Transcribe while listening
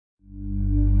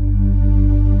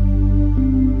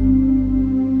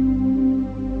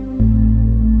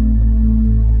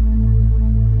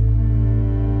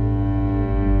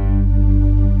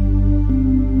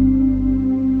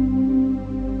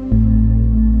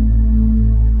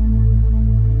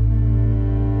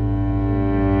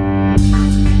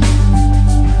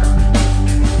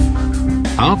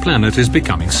planet is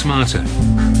becoming smarter.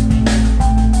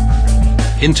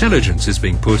 Intelligence is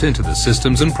being put into the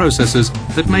systems and processes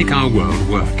that make our world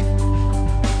work.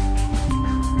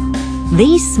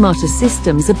 These smarter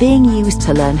systems are being used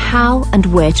to learn how and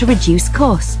where to reduce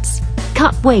costs,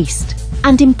 cut waste,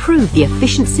 and improve the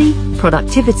efficiency,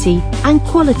 productivity, and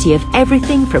quality of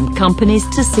everything from companies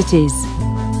to cities.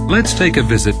 Let's take a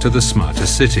visit to the smarter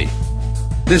city.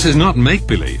 This is not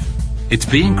make-believe. It's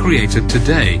being created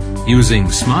today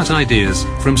using smart ideas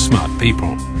from smart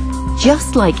people.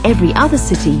 Just like every other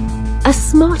city, a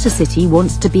smarter city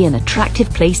wants to be an attractive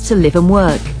place to live and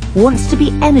work, wants to be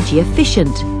energy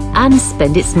efficient, and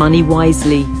spend its money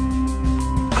wisely.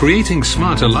 Creating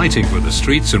smarter lighting for the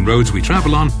streets and roads we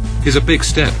travel on is a big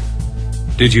step.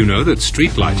 Did you know that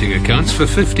street lighting accounts for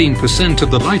 15% of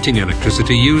the lighting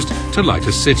electricity used to light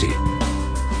a city?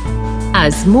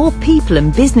 As more people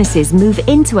and businesses move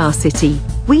into our city,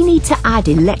 we need to add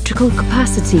electrical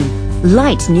capacity,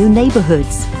 light new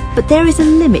neighbourhoods, but there is a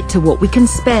limit to what we can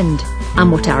spend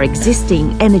and what our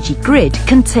existing energy grid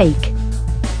can take.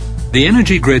 The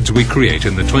energy grids we create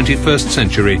in the 21st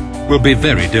century will be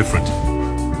very different.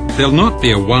 There'll not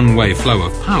be a one-way flow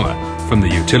of power from the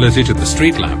utility to the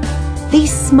street lamp.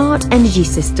 These smart energy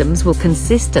systems will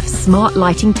consist of smart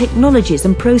lighting technologies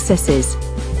and processes,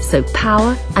 so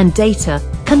power and data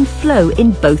can flow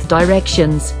in both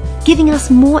directions, giving us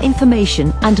more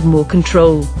information and more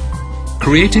control.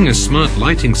 Creating a smart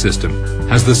lighting system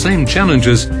has the same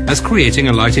challenges as creating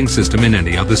a lighting system in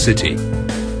any other city.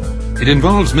 It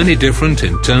involves many different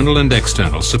internal and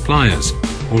external suppliers,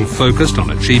 all focused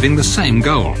on achieving the same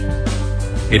goal.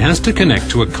 It has to connect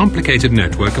to a complicated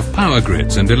network of power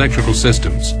grids and electrical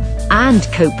systems. And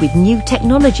cope with new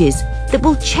technologies that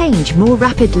will change more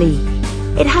rapidly.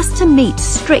 It has to meet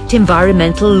strict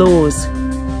environmental laws.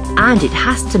 And it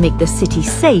has to make the city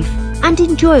safe and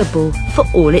enjoyable for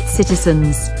all its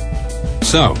citizens.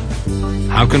 So,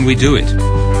 how can we do it?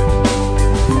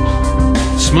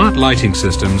 Smart lighting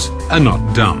systems are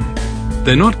not dumb.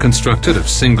 They're not constructed of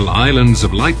single islands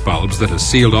of light bulbs that are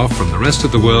sealed off from the rest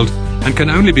of the world and can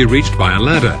only be reached by a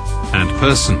ladder and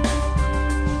person.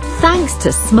 Thanks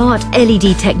to smart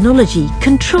LED technology,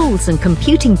 controls and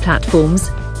computing platforms,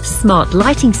 smart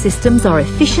lighting systems are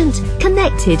efficient,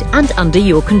 connected and under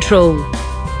your control.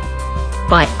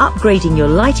 By upgrading your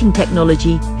lighting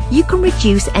technology, you can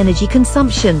reduce energy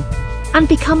consumption and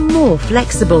become more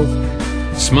flexible.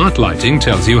 Smart lighting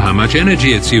tells you how much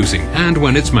energy it's using and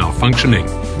when it's malfunctioning.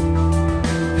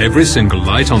 Every single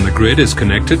light on the grid is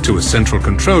connected to a central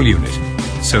control unit,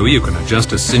 so you can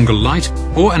adjust a single light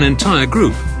or an entire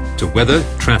group to weather,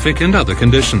 traffic and other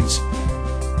conditions.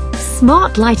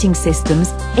 Smart lighting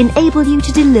systems enable you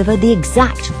to deliver the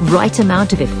exact right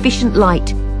amount of efficient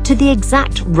light to the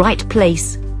exact right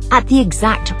place at the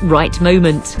exact right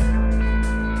moment.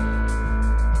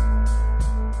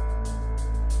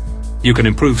 You can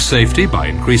improve safety by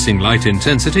increasing light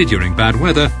intensity during bad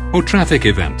weather or traffic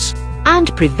events.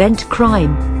 And prevent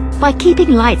crime by keeping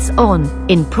lights on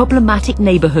in problematic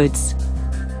neighbourhoods.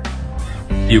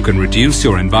 You can reduce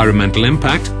your environmental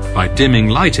impact by dimming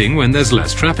lighting when there's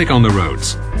less traffic on the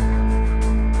roads.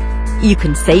 You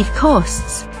can save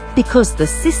costs because the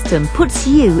system puts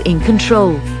you in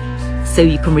control, so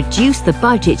you can reduce the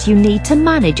budget you need to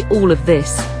manage all of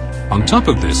this. On top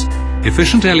of this,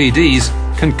 efficient LEDs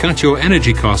can cut your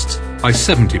energy costs by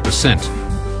 70%.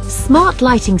 Smart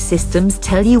lighting systems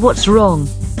tell you what's wrong,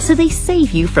 so they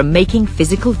save you from making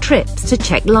physical trips to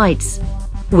check lights,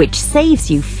 which saves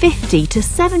you 50 to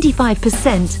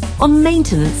 75% on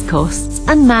maintenance costs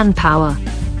and manpower.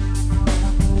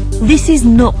 This is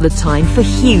not the time for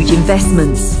huge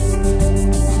investments.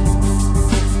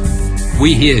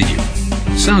 We hear you.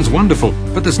 Sounds wonderful,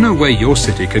 but there's no way your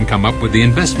city can come up with the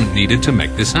investment needed to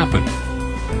make this happen.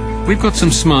 We've got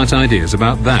some smart ideas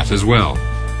about that as well.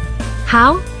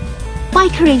 How? By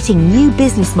creating new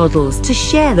business models to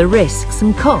share the risks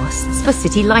and costs for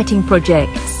city lighting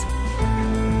projects.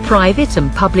 Private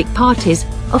and public parties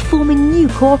are forming new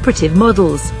cooperative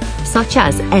models, such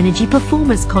as energy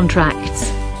performance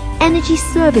contracts, energy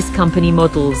service company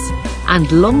models,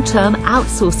 and long-term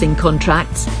outsourcing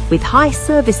contracts with high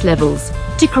service levels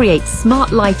to create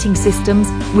smart lighting systems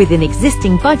within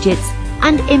existing budgets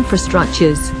and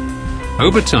infrastructures.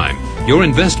 Over time, your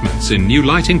investments in new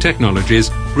lighting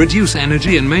technologies reduce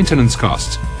energy and maintenance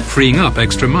costs, freeing up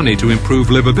extra money to improve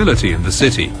livability in the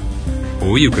city.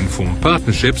 Or you can form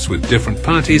partnerships with different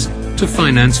parties to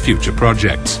finance future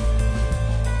projects.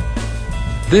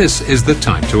 This is the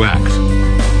time to act.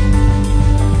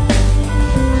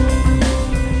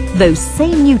 Those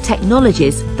same new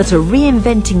technologies that are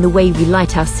reinventing the way we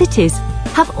light our cities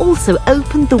have also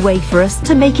opened the way for us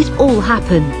to make it all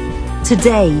happen.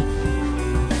 Today,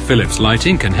 Philips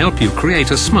Lighting can help you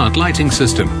create a smart lighting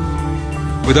system.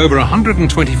 With over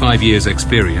 125 years'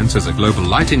 experience as a global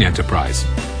lighting enterprise,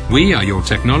 we are your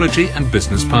technology and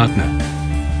business partner.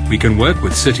 We can work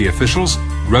with city officials,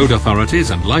 road authorities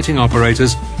and lighting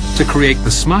operators to create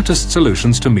the smartest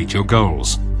solutions to meet your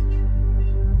goals.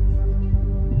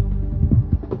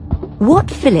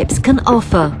 what Philips can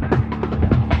offer.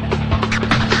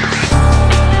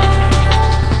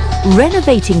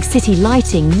 Renovating city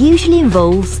lighting usually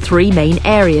involves three main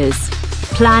areas: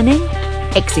 planning,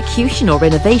 execution or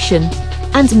renovation,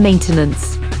 and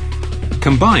maintenance.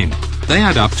 Combined, they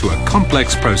add up to a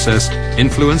complex process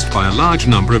influenced by a large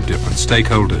number of different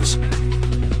stakeholders.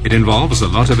 It involves a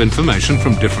lot of information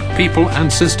from different people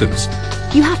and systems.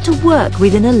 You have to work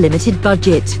within a limited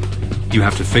budget. You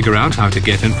have to figure out how to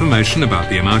get information about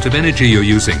the amount of energy you're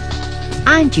using.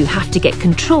 And you have to get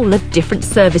control of different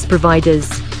service providers.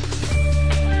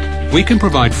 We can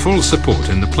provide full support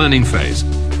in the planning phase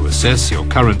to assess your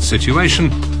current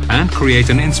situation and create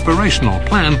an inspirational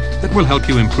plan that will help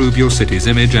you improve your city's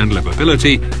image and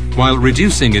livability while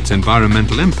reducing its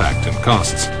environmental impact and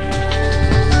costs.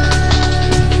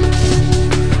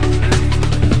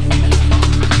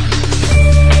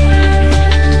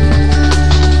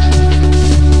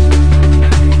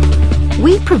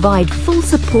 We provide full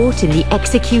support in the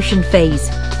execution phase,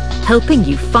 helping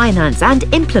you finance and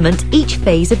implement each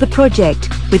phase of the project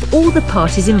with all the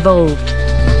parties involved.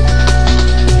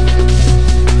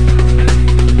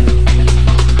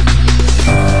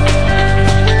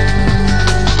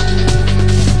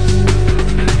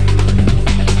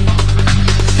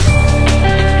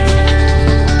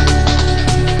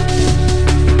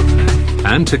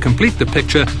 And to complete the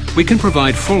picture, we can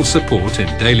provide full support in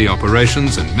daily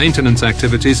operations and maintenance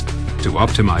activities to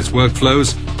optimize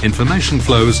workflows, information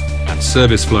flows, and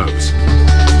service flows.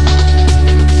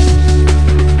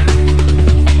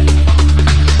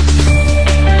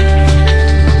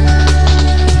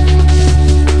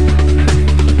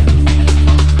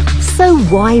 So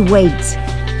why wait?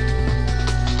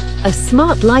 A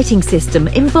smart lighting system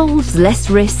involves less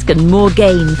risk and more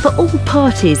gain for all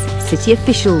parties, city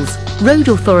officials, road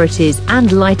authorities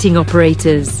and lighting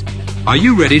operators. Are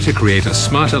you ready to create a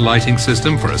smarter lighting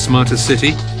system for a smarter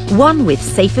city? One with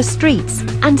safer streets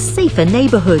and safer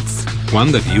neighbourhoods.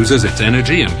 One that uses its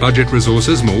energy and budget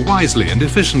resources more wisely and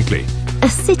efficiently. A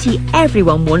city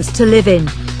everyone wants to live in.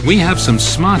 We have some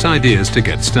smart ideas to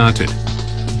get started.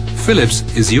 Philips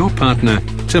is your partner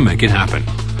to make it happen.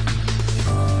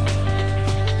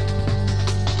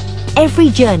 Every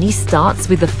journey starts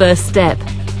with the first step.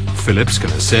 Philips can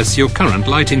assess your current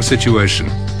lighting situation.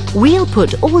 We'll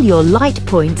put all your light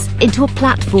points into a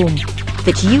platform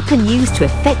that you can use to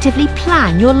effectively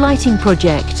plan your lighting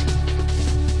project.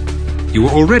 You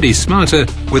are already smarter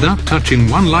without touching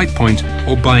one light point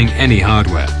or buying any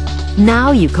hardware.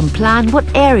 Now you can plan what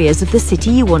areas of the city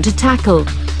you want to tackle,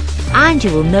 and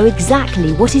you will know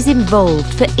exactly what is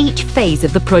involved for each phase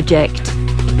of the project.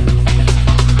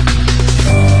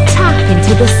 Tap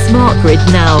into the smart grid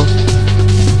now.